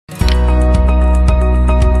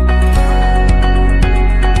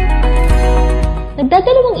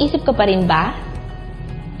Nag-iisip ka pa rin ba?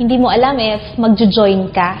 Hindi mo alam if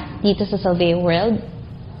magjo-join ka dito sa Salveo World?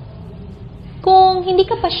 Kung hindi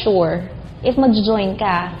ka pa sure if magjo-join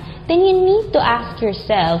ka, then you need to ask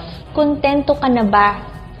yourself, kontento ka na ba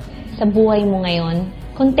sa buhay mo ngayon?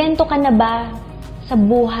 Kontento ka na ba sa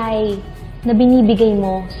buhay na binibigay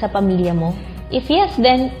mo sa pamilya mo? If yes,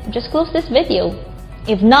 then just close this video.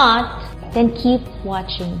 If not, then keep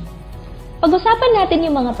watching. Pag-usapan natin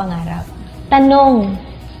yung mga pangarap. Tanong,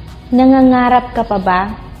 nangangarap ka pa ba?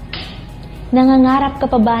 Nangangarap ka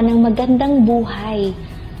pa ba ng magandang buhay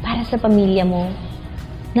para sa pamilya mo?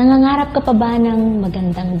 Nangangarap ka pa ba ng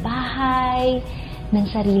magandang bahay, ng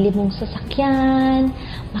sarili mong sasakyan,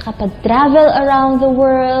 makapag-travel around the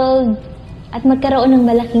world, at magkaroon ng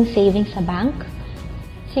malaking savings sa bank?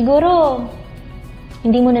 Siguro,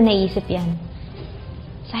 hindi mo na naisip yan.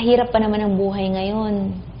 Sa hirap pa naman ng buhay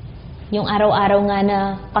ngayon, yung araw-araw nga na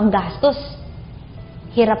panggastos,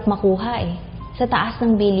 hirap makuha eh. Sa taas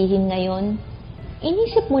ng bilihin ngayon,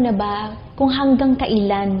 inisip mo na ba kung hanggang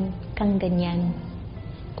kailan kang ganyan?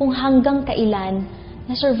 Kung hanggang kailan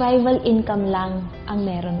na survival income lang ang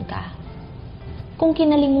meron ka? Kung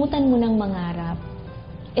kinalimutan mo ng mangarap,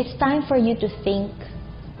 it's time for you to think,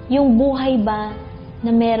 yung buhay ba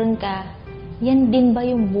na meron ka, yan din ba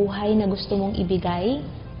yung buhay na gusto mong ibigay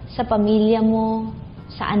sa pamilya mo,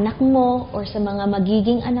 sa anak mo, or sa mga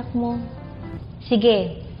magiging anak mo?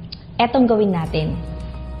 Sige, etong gawin natin.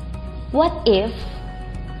 What if,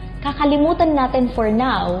 kakalimutan natin for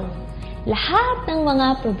now, lahat ng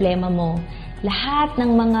mga problema mo, lahat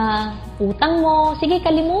ng mga utang mo, sige,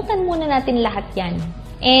 kalimutan muna natin lahat yan.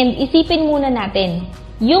 And isipin muna natin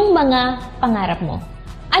yung mga pangarap mo.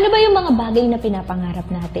 Ano ba yung mga bagay na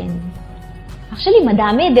pinapangarap natin? Actually,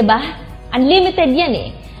 madami, di ba? Unlimited yan eh.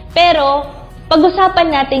 Pero,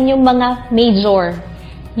 pag-usapan natin yung mga major,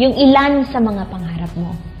 yung ilan sa mga pangarap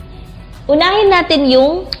mo. Unahin natin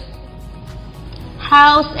yung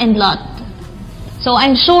house and lot. So,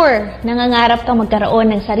 I'm sure, nangangarap ka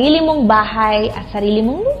magkaroon ng sarili mong bahay at sarili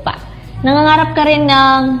mong lupa. Nangangarap ka rin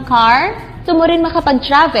ng car. Gusto mo rin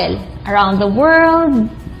makapag-travel around the world.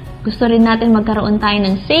 Gusto rin natin magkaroon tayo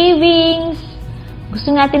ng savings.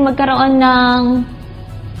 Gusto natin magkaroon ng...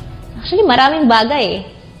 Actually, maraming bagay eh.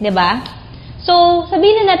 'Di ba? So,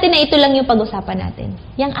 sabihin na natin na ito lang yung pag-usapan natin.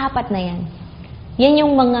 Yang apat na yan. Yan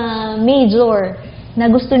yung mga major na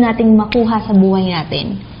gusto nating makuha sa buhay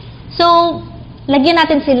natin. So, lagyan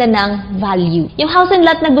natin sila ng value. Yung house and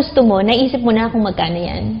lot na gusto mo, naisip mo na kung magkano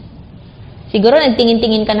yan. Siguro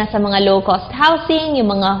nagtingin-tingin ka na sa mga low-cost housing,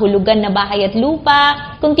 yung mga hulugan na bahay at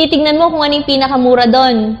lupa. Kung titignan mo kung ano yung pinakamura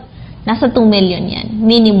doon, nasa 2 million yan,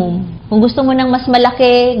 minimum. Kung gusto mo ng mas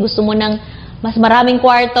malaki, gusto mo ng mas maraming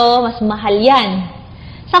kwarto, mas mahal yan.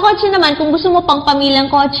 Sa kotse naman, kung gusto mo pang pamilyang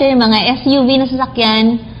kotse, mga SUV na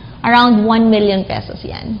sasakyan, around 1 million pesos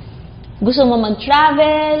yan. Gusto mo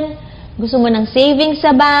mag-travel, gusto mo ng savings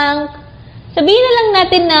sa bank, sabihin na lang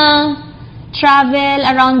natin na travel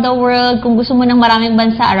around the world, kung gusto mo ng maraming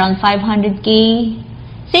bansa, around 500K.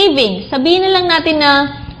 Savings, sabihin na lang natin na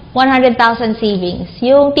 100,000 savings.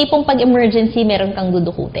 Yung tipong pag-emergency, meron kang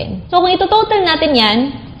dudukutin. So, kung ito-total natin yan,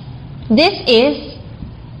 this is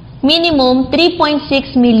minimum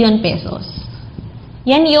 3.6 million pesos.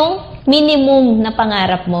 Yan yung minimum na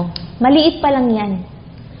pangarap mo. Maliit pa lang yan.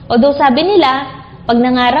 Although sabi nila, pag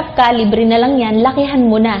nangarap ka, libre na lang yan, lakihan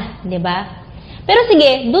mo na, 'di ba? Pero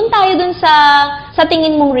sige, dun tayo dun sa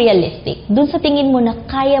tingin mong realistic. Dun sa tingin mo na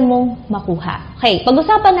kaya mong makuha. Okay,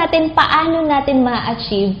 pag-usapan natin paano natin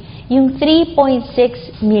ma-achieve yung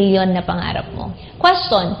 3.6 million na pangarap mo.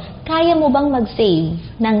 Question, kaya mo bang mag-save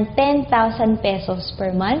ng 10,000 pesos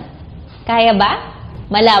per month? Kaya ba?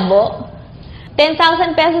 Malabo?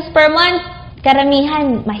 10,000 pesos per month,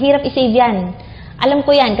 karamihan, mahirap i-save yan. Alam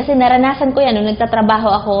ko yan, kasi naranasan ko yan nung nagtatrabaho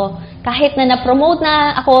ako. Kahit na na-promote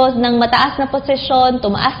na ako ng mataas na posisyon,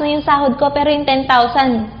 tumaas na yung sahod ko, pero yung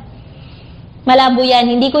 10,000, malabo yan.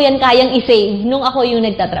 Hindi ko yan kayang i-save nung ako yung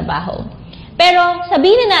nagtatrabaho. Pero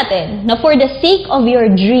sabihin na natin na for the sake of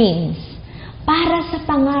your dreams, para sa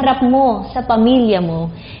pangarap mo, sa pamilya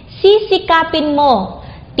mo, sisikapin mo,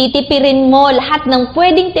 titipirin mo lahat ng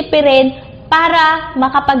pwedeng tipirin para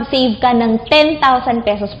makapag-save ka ng 10,000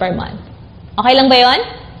 pesos per month. Okay lang ba yon?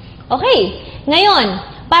 Okay. Ngayon,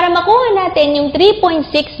 para makuha natin yung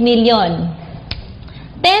 3.6 million,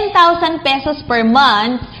 10,000 pesos per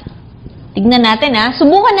month, tignan natin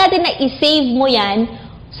subukan natin na i-save mo yan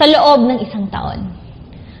sa loob ng isang taon.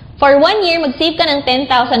 For 1 year, mag-save ka ng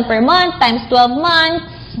 10,000 per month times 12 months.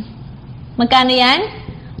 Magkano yan?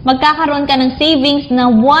 Magkakaroon ka ng savings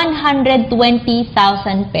na 120,000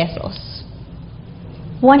 pesos.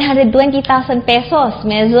 120,000 pesos.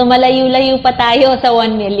 Medyo malayo-layo pa tayo sa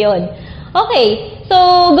 1 million. Okay, so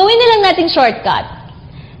gawin na lang natin shortcut.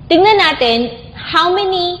 Tingnan natin how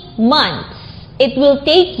many months it will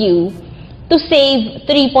take you to save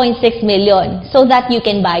 3.6 million so that you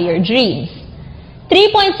can buy your dreams.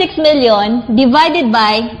 3.6 million divided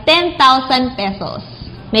by 10,000 pesos.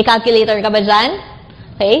 May calculator ka ba dyan?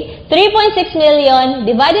 Okay, 3.6 million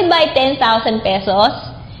divided by 10,000 pesos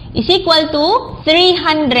is equal to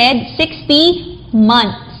 360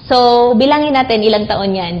 months. So, bilangin natin ilang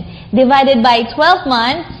taon yan. Divided by 12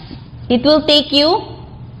 months, it will take you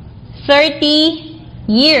 30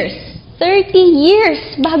 years. 30 years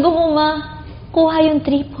bago mo makuha yung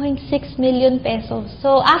 3.6 million pesos.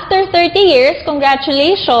 So, after 30 years,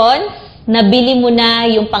 congratulations! Nabili mo na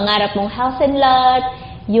yung pangarap mong house and lot,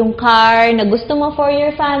 yung car na gusto mo for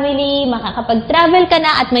your family, makakapag-travel ka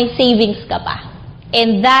na at may savings ka pa.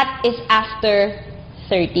 And that is after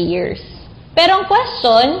 30 years. Pero ang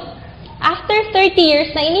question, after 30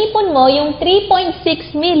 years na inipon mo yung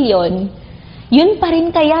 3.6 million, yun pa rin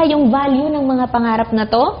kaya yung value ng mga pangarap na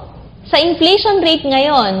to? Sa inflation rate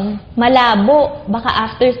ngayon, malabo, baka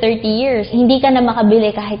after 30 years, hindi ka na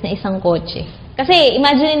makabili kahit na isang kotse. Kasi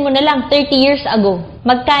imagine mo na lang, 30 years ago,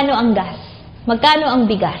 magkano ang gas? Magkano ang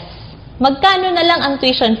bigas? Magkano na lang ang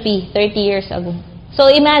tuition fee 30 years ago? So,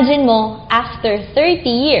 imagine mo, after 30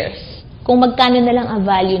 years, kung magkano na lang ang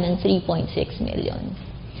value ng 3.6 million.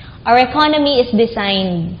 Our economy is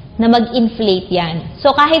designed na mag-inflate yan.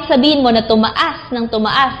 So, kahit sabihin mo na tumaas ng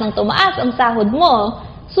tumaas ng tumaas ang sahod mo,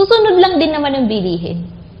 susunod lang din naman ang bilihin.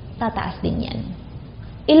 Tataas din yan.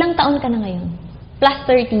 Ilang taon ka na ngayon? Plus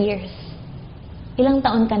 30 years. Ilang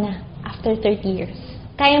taon ka na after 30 years?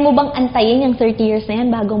 Kaya mo bang antayin yung 30 years na yan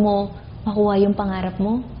bago mo makuha yung pangarap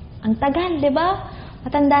mo? Ang tagal, di ba?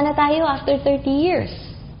 Matanda na tayo after 30 years.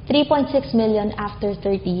 3.6 million after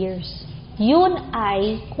 30 years. Yun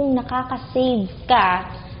ay kung nakaka-save ka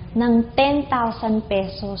ng 10,000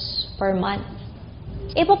 pesos per month.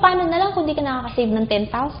 E paano na lang kung di ka nakaka-save ng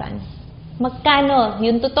 10,000? Magkano?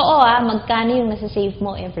 Yun totoo magkano yung nasa-save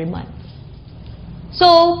mo every month? So,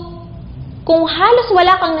 kung halos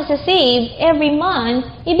wala kang nasa-save every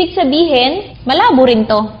month, ibig sabihin, malabo rin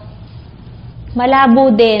to. Malabo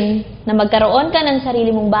din na magkaroon ka ng sarili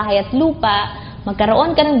mong bahay at lupa,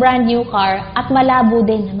 magkaroon ka ng brand new car, at malabo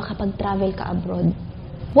din na makapag-travel ka abroad.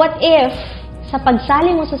 What if, sa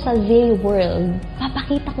pagsali mo sa Salveo World,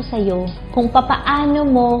 papakita ko sa'yo kung papaano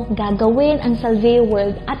mo gagawin ang Salveo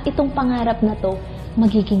World at itong pangarap na to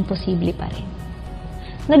magiging posible pa rin.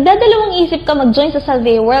 Nagdadalawang isip ka mag-join sa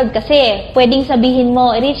Salveo World kasi pwedeng sabihin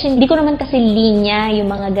mo, Rich, hindi ko naman kasi linya yung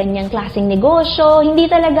mga ganyang klaseng negosyo, hindi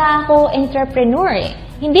talaga ako entrepreneur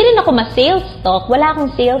Hindi rin ako ma-sales talk, wala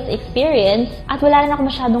akong sales experience, at wala rin ako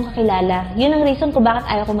masyadong kakilala. Yun ang reason kung bakit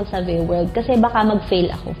ayaw ko mag-Salveo World, kasi baka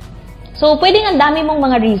mag-fail ako. So, pwedeng ang dami mong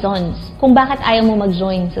mga reasons kung bakit ayaw mo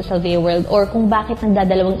mag-join sa Salveo World or kung bakit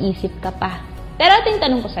nagdadalawang isip ka pa. Pero ito yung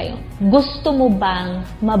tanong ko sa'yo, gusto mo bang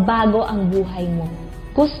mabago ang buhay mo?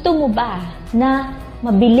 Gusto mo ba na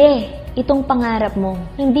mabili itong pangarap mo,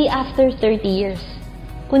 hindi after 30 years,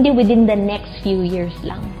 kundi within the next few years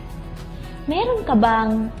lang? Meron ka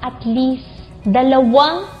bang at least 2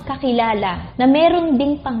 kakilala na meron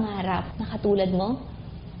ding pangarap na katulad mo?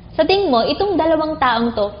 Sa tingin mo, itong 2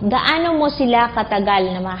 taong to, gaano mo sila katagal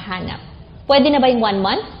na mahanap? Pwede na ba yung 1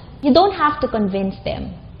 month? You don't have to convince them.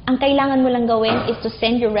 Ang kailangan mo lang gawin is to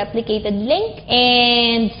send your replicated link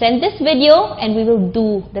and send this video and we will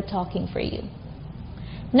do the talking for you.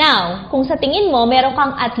 Now, kung sa tingin mo, meron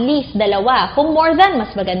kang at least 2, kung more than,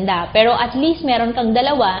 mas maganda, pero at least meron kang 2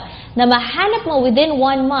 na mahanap mo within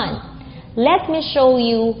 1 month, let me show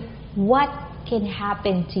you what can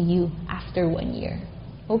happen to you after 1 year.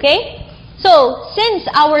 Okay? So, since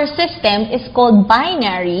our system is called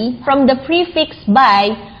binary, from the prefix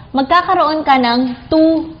by, magkakaroon ka ng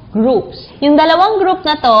 2 groups. Yung 2 group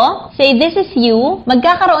na to, say this is you,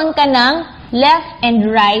 magkakaroon ka ng left and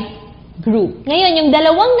right group. Ngayon, yung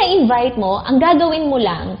 2 na-invite mo, ang gagawin mo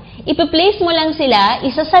lang, ipi-place mo lang sila,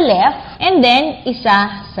 isa sa left, and then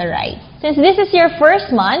isa sa right. Since this is your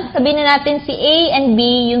first month, sabihin na natin si A and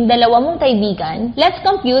B, yung 2 mong kaibigan, let's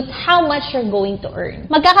compute how much you're going to earn.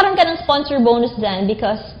 Magkakaroon ka ng sponsor bonus dyan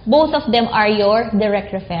because both of them are your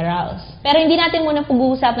direct referrals. Pero hindi natin muna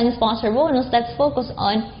pag-uusapan yung sponsor bonus, let's focus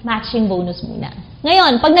on matching bonus muna.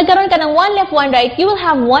 Ngayon, pag nagkaroon ka ng 1 left, 1 right, you will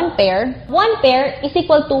have 1 pair. 1 pair is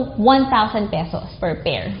equal to 1,000 pesos per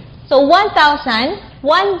pair. So, 1,000,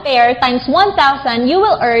 1 pair times 1,000, you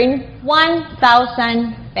will earn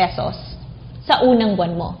 1,000 pesos sa unang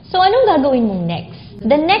buwan mo. So, anong gagawin mong next?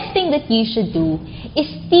 The next thing that you should do is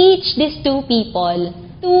teach these 2 people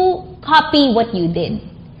to copy what you did.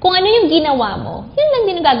 Kung ano yung ginawa mo, yun lang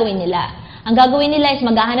din ang gagawin nila. Ang gagawin nila is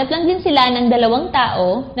maghahanap lang din sila ng dalawang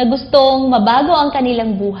tao na gustong mabago ang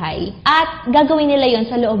kanilang buhay at gagawin nila yon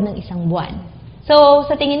sa loob ng isang buwan. So,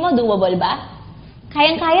 sa tingin mo, doable ba?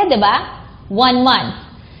 Kayang-kaya, di ba? 1 month.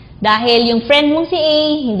 Dahil yung friend mong si A,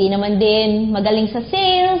 hindi naman din magaling sa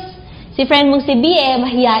sales. Si friend mong si B,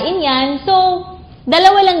 mahiyain yan. So,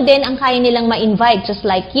 dalawa lang din ang kaya nilang ma-invite just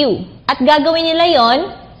like you. At gagawin nila yon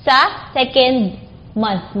sa second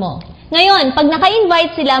month mo. Ngayon, pag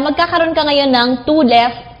naka-invite sila, magkakaroon ka ngayon ng 2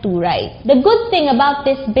 left, 2 right. The good thing about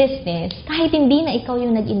this business, kahit hindi na ikaw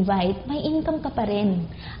yung nag-invite, may income ka pa rin.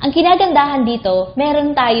 Ang kinagandahan dito,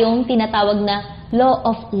 meron tayong tinatawag na law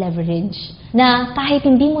of leverage, na kahit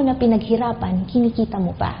hindi mo na pinaghirapan, kinikita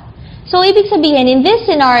mo pa. So, ibig sabihin, in this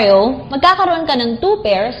scenario, magkakaroon ka ng 2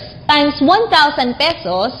 pairs times 1,000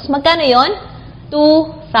 pesos. Magkano yon?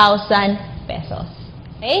 2,000 pesos.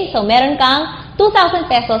 Okay? So, meron kang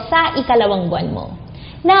 2,000 pesos sa ikalawang buwan mo.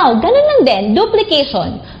 Now, ganun lang din,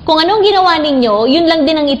 duplication. Kung anong ginawa ninyo, yun lang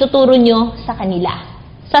din ang ituturo nyo sa kanila.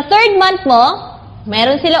 Sa third month mo,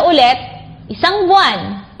 meron sila ulit 1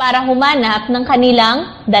 buwan para humanap ng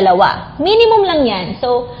kanilang dalawa. Minimum lang yan.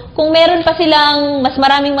 So, kung meron pa silang mas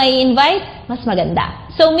maraming may invite, mas maganda.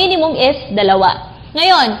 So, minimum is 2.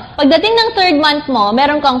 Ngayon, pagdating ng third month mo,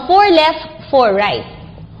 meron kang 4 left, 4 right.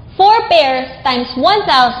 4 pairs times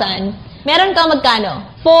 1,000, meron kang magkano?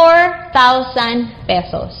 4,000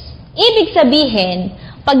 pesos. Ibig sabihin,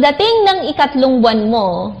 pagdating ng ikatlong buwan mo,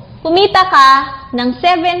 kumita ka ng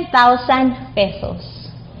 7,000 pesos.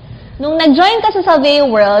 Nung nag-join ka sa Salveo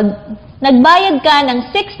World, nagbayad ka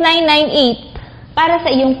ng 6,998 para sa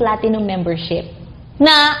iyong platinum membership.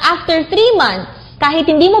 Na after 3 months, kahit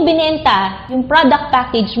hindi mo binenta yung product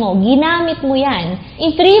package mo, ginamit mo yan,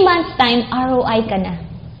 in 3 months time, ROI ka na.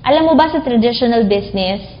 Alam mo ba sa traditional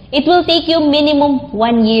business, it will take you minimum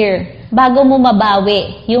 1 year bago mo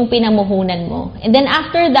mabawi yung pinamuhunan mo. And then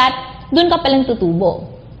after that, dun ka palang tutubo.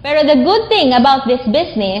 Pero the good thing about this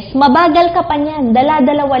business, mabagal ka pa niyan,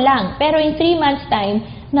 dala-dalawa lang. Pero in 3 months time,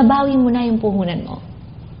 nabawi mo na yung puhunan mo.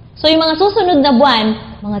 So yung mga susunod na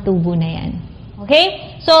buwan, mga tubo na yan.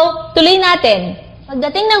 Okay? So, tuloy natin.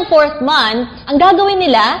 Pagdating ng 4th month, ang gagawin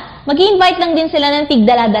nila, mag-i-invite lang din sila ng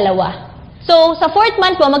tig-dala-dalawa. So, sa 4th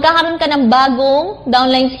month mo, magkakaroon ka ng bagong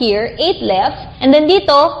downlines here, 8 left, and then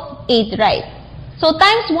dito, 8 right. So,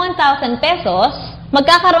 times 1,000 pesos,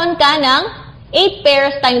 magkakaroon ka ng 8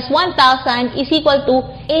 pairs times 1,000 is equal to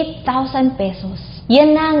 8,000 pesos.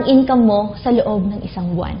 Yan na ang income mo sa loob ng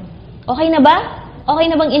isang buwan. Okay na ba? Okay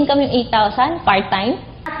na bang income yung 8,000 part-time?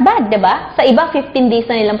 Bad, diba? Sa iba, 15 days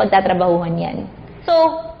na nilang pagtatrabahuhan yan. So,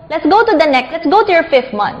 let's go to your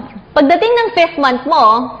 5th month. Pagdating ng 5th month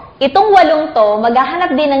mo, itong 8 to,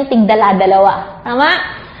 maghahanap din ng tigdala-dalawa. Tama?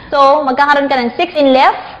 So, magkakaroon ka ng 16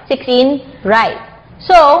 left, 16 right.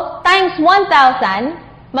 So, times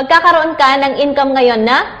 1,000, magkakaroon ka ng income ngayon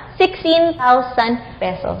na 16,000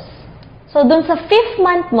 pesos. So, dun sa 5th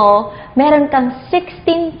month mo, meron kang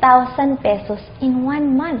 16,000 pesos in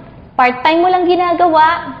 1 month. Part-time mo lang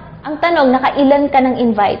ginagawa. Ang tanong, nakailan ka ng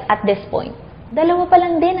invite at this point? 2 pa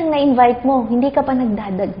lang din ang na-invite mo, hindi ka pa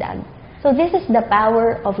nagdadagdag. So this is the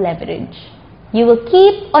power of leverage. You will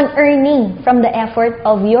keep on earning from the effort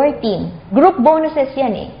of your team. Group bonuses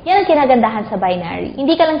yan eh. Yan ang kinagandahan sa binary.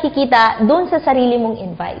 Hindi ka lang kikita doon sa sarili mong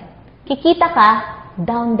invite. Kikita ka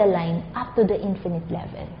down the line up to the infinite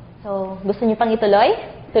level. So, gusto niyo pang ituloy?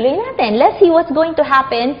 Tuloy natin. Let's see what's going to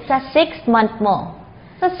happen sa 6th month mo.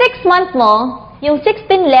 Sa 6th month mo, yung 16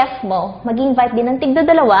 left mo, mag-invite din ng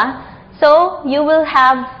tigda-dalawa. So, you will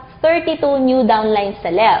have 32 new downlines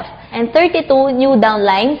sa left and 32 new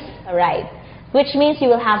downlines sa right. Which means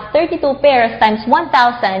you will have 32 pairs times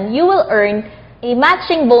 1,000. You will earn a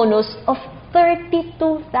matching bonus of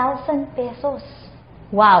 32,000 pesos.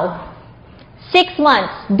 Wow! 6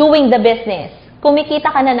 months doing the business.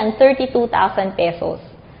 Kumikita ka na ng 32,000 pesos.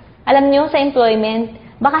 Alam nyo, sa employment,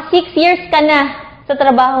 baka 6 years ka na sa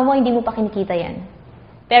trabaho mo, hindi mo pa kinikita yan.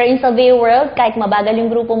 Pero in Salveo World, kahit mabagal yung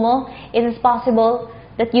grupo mo, it is possible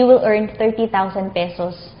that you will earn 30,000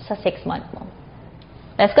 pesos sa 6th month mo.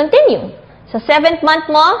 Let's continue. Sa 7th month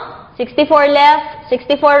mo, 64 left,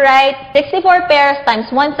 64 right, 64 pairs times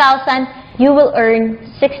 1,000, you will earn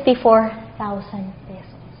 64,000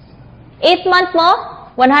 pesos. 8th month mo,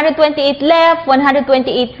 128 left,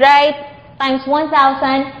 128 right, times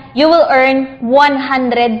 1,000, you will earn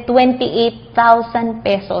 128,000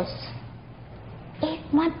 pesos.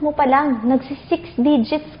 8th month mo pa lang, nagsi-6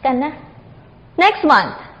 digits ka na. Next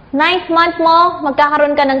month, 9th month mo,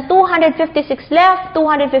 magkakaroon ka ng 256 left,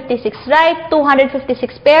 256 right, 256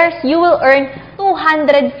 pairs. You will earn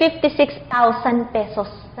 256,000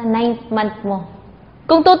 pesos sa 9th month mo.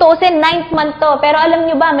 Kung tutuusin, 9th month to. Pero alam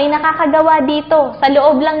nyo ba, may nakakagawa dito. Sa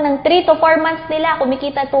loob lang ng 3 to 4 months nila,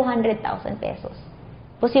 kumikita 200,000 pesos.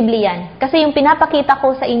 Posible yan. Kasi yung pinapakita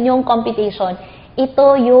ko sa inyong computation,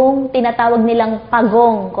 ito yung tinatawag nilang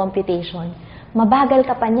pagong computation. Mabagal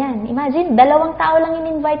ka pa niyan. Imagine, 2 tao lang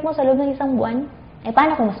in-invite mo sa loob ng isang buwan. Eh,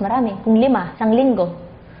 paano kung mas marami? Kung 5, isang linggo.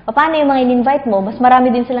 Paano yung mga in-invite mo? Mas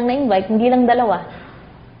marami din silang na-invite, hindi lang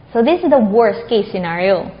 2. So, this is the worst case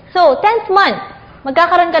scenario. So, 10th month,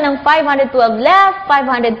 magkakaroon ka ng 512 left,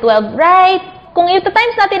 512 right. Kung ito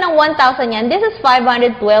times natin ng 1,000 yan, this is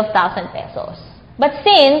 512,000 pesos. But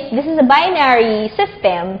since this is a binary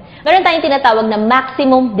system, meron tayong tinatawag na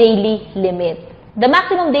maximum daily limit. The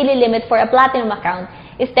maximum daily limit for a platinum account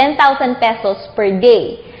is 10,000 pesos per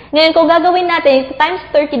day. Ngayon, kung gagawin natin, times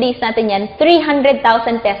 30 days natin yan, 300,000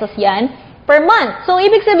 pesos yan per month. So,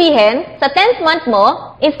 ibig sabihin, sa 10th month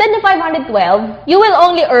mo, instead of 512, you will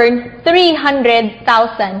only earn 300,000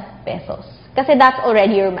 pesos. Kasi that's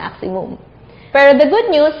already your maximum. Pero the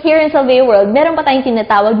good news, here in Salveo World, meron pa tayong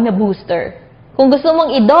tinatawag na booster. Kung gusto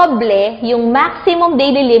mong idoble yung maximum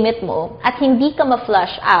daily limit mo at hindi ka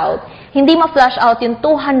ma-flush out, hindi ma-flush out yung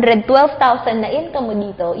 212,000 na income mo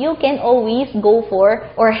dito, you can always go for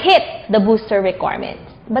or hit the booster requirement.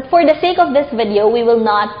 But for the sake of this video, we will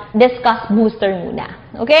not discuss booster muna.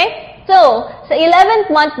 Okay? So, sa 11th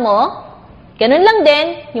month mo, ganun lang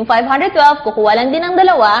din, yung 512, kukuha lang din ng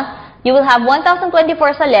 2, you will have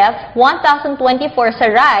 1,024 sa left, 1,024 sa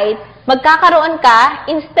right, magkakaroon ka,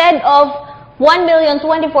 instead of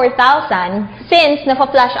 1,024,000, since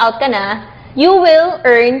nafa-flush out ka na, you will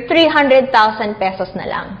earn 300,000 pesos na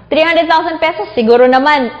lang. 300,000 pesos, siguro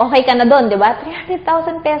naman, okay ka na doon, di ba?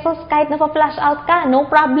 300,000 pesos, kahit nafa-flush out ka, no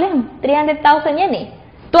problem. 300,000 yan eh.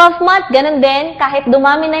 12 month, ganun din, kahit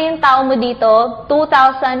dumami na yung tao mo dito,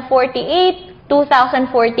 2,048,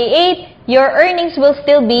 2,048, your earnings will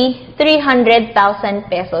still be 300,000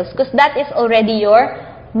 pesos because that is already your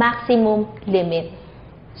maximum limit.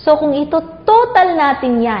 So, kung ito total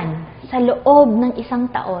natin yan sa loob ng isang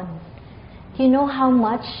taon, you know how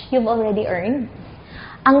much you've already earned?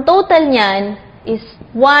 Ang total niyan is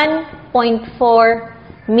 1.4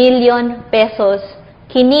 million pesos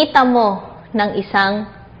kinita mo ng isang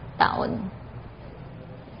taon.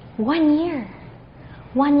 1 year.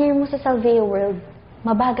 1 year mo sa Salveo World,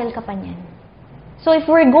 mabagal ka pa niyan. So, if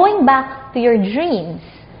we're going back to your dreams,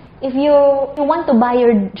 if you want to buy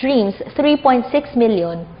your dreams, 3.6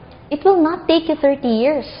 million, it will not take you 30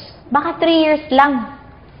 years. Baka 3 years lang.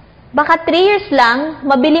 Baka 3 years lang,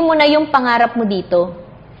 mabili mo na yung pangarap mo dito.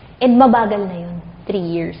 And mabagal na yun, 3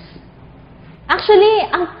 years. Actually,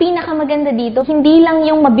 ang pinakamaganda dito, hindi lang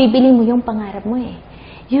yung mabibili mo yung pangarap mo eh.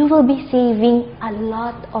 You will be saving a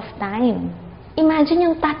lot of time. Imagine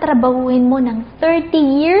yung tatrabahuhin mo ng 30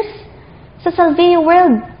 years sa Salveo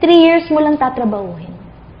World. 3 years mo lang tatrabahuhin.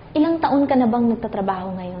 Ilang taon ka na bang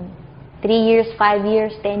nagtatrabaho ngayon? 3 years, 5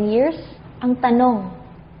 years, 10 years? Ang tanong,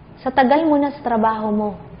 sa tagal mo na sa trabaho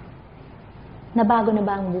mo, nabago na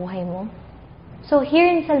ba ang buhay mo? So here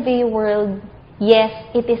in Salveo World, yes,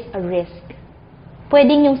 it is a risk.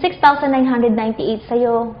 Pwedeng yung 6,998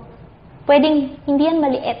 sa'yo, pwedeng hindi yan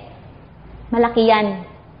maliit. Malaki yan.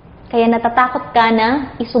 Kaya natatakot ka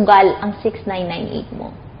na isugal ang 6,998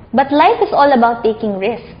 mo. But life is all about taking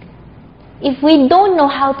risk. If we don't know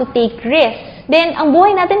how to take risks, then ang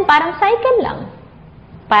buhay natin parang cycle lang.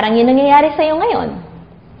 Parang yun nangyayari sa'yo ngayon.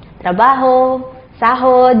 Trabaho,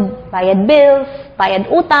 sahod, bayad bills, bayad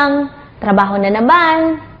utang, trabaho na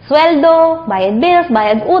naman, sweldo, bayad bills,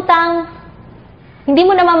 bayad utang. Hindi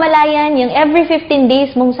mo namamalayan, yung every 15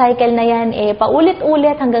 days mong cycle na yan,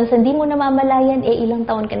 paulit-ulit hanggang sa hindi mo namamalayan, ilang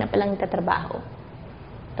taon ka na palang nagtatrabaho.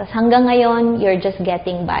 Tapos hanggang ngayon, you're just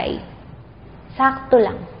getting by. Sakto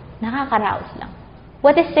lang. Nakakaraos lang.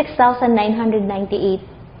 What is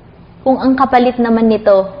 6,998? Kung ang kapalit naman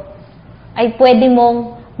nito ay pwede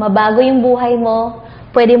mong mabago yung buhay mo,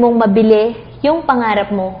 pwede mong mabili yung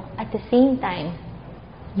pangarap mo, at the same time,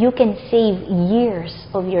 you can save years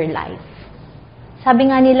of your life.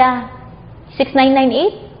 Sabi nga nila,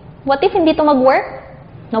 6,998? What if hindi ito mag-work?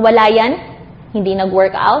 Nawala yan? Hindi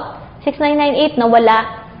nag-work out? 6,998,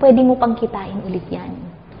 nawala, pwede mo pang kitain ulit yan.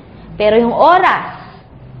 Pero yung oras,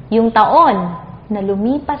 yung taon na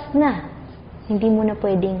lumipas na, hindi mo na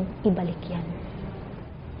pwedeng ibalik yan.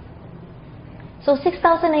 So,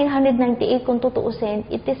 6,998 kung tutuusin,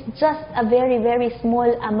 it is just a very, very small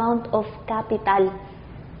amount of capital.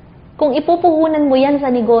 Kung ipupuhunan mo yan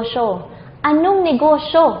sa negosyo, anong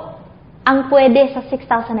negosyo ang pwede sa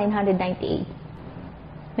 6,998?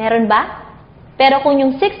 Meron ba? Pero kung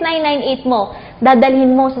yung 6,998 mo,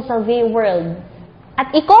 dadalhin mo sa Salveo World, at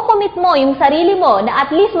i-commit mo yung sarili mo na at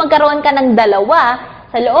least magkaroon ka ng 2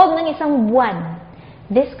 sa loob ng isang buwan,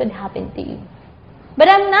 this could happen to you. But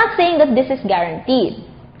I'm not saying that this is guaranteed.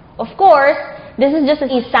 Of course, this is just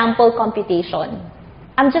a sample computation.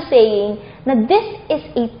 I'm just saying na this is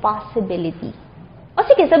a possibility. O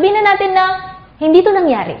sige, sabihin na natin na hindi to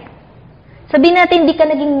nangyari. Sabihin natin hindi ka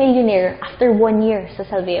naging millionaire after 1 year sa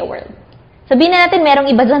Salveo World. Sabihin na natin merong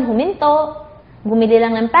iba dyan huminto, bumili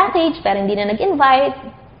lang ng package pero hindi na nag-invite.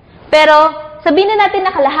 Pero sabihin na natin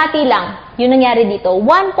na kalahati lang yung nangyari dito.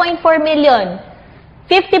 1.4 million.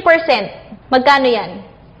 50%. Magkano yan?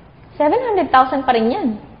 700,000 pa rin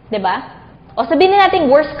yan. Diba? O sabihin na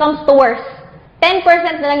natin worst comes to worst. 10%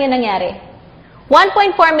 na lang yung nangyari.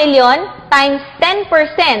 1.4 million times 10%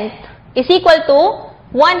 is equal to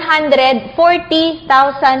 140,000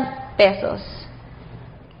 pesos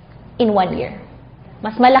in 1 year.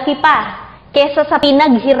 Mas malaki pa kesa sa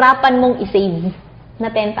pinaghirapan mong isave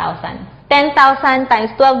na 10,000. 10,000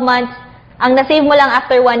 times 12 months, ang nasave mo lang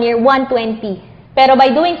after 1 year, 120. Pero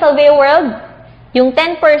by doing Salveo World, yung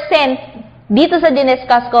 10% dito sa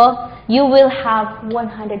diniscuss ko, you will have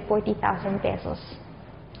 140,000 pesos.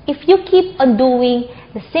 If you keep on doing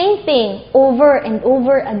the same thing over and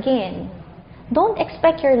over again, don't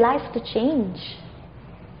expect your life to change.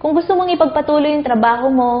 Kung gusto mong ipagpatuloy yung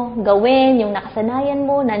trabaho mo, gawin yung nakasanayan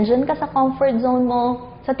mo, nandyan ka sa comfort zone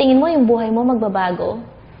mo, sa tingin mo yung buhay mo magbabago,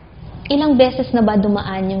 ilang beses na ba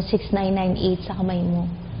dumaan yung 6,998 sa kamay mo?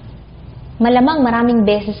 Malamang maraming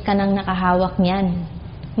beses ka nang nakahawak niyan.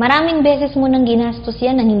 Maraming beses mo nang ginastos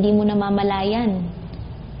yan nang hindi mo namamalayan.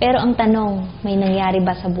 Pero ang tanong, may nangyari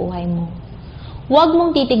ba sa buhay mo? Huwag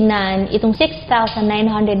mong titignan itong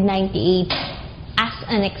 6,998 as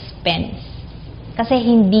an expense. Kasi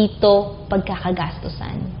hindi to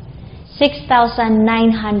pagkakagastusan.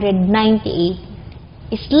 6,998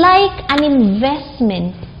 is like an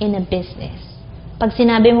investment in a business. Pag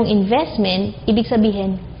sinabi mong investment, ibig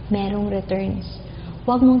sabihin, merong returns.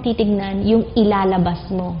 Huwag mong titignan yung ilalabas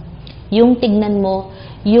mo. Yung tignan mo,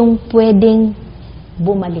 yung pwedeng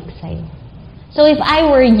bumalik sa'yo. So if I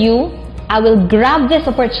were you, I will grab this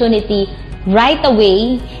opportunity right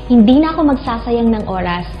away. Hindi na ako magsasayang ng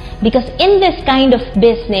oras because in this kind of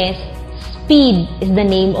business, speed is the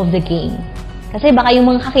name of the game. Kasi baka yung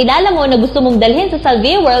mga kakilala mo na gusto mong dalhin sa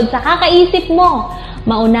Salveo World, sa kakaisip mo,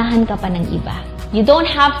 maunahan ka pa ng iba. You don't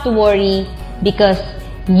have to worry because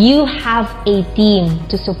you have a team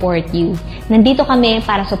to support you. Nandito kami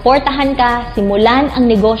para suportahan ka, simulan ang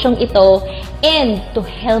negosyong ito, and to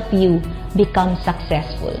help you become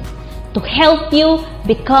successful. To help you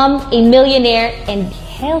become a millionaire and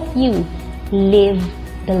help you live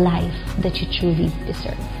the life that you truly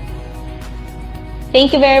deserve.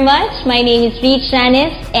 Thank you very much. My name is Rich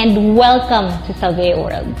Nanis and welcome to Salveo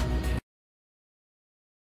World.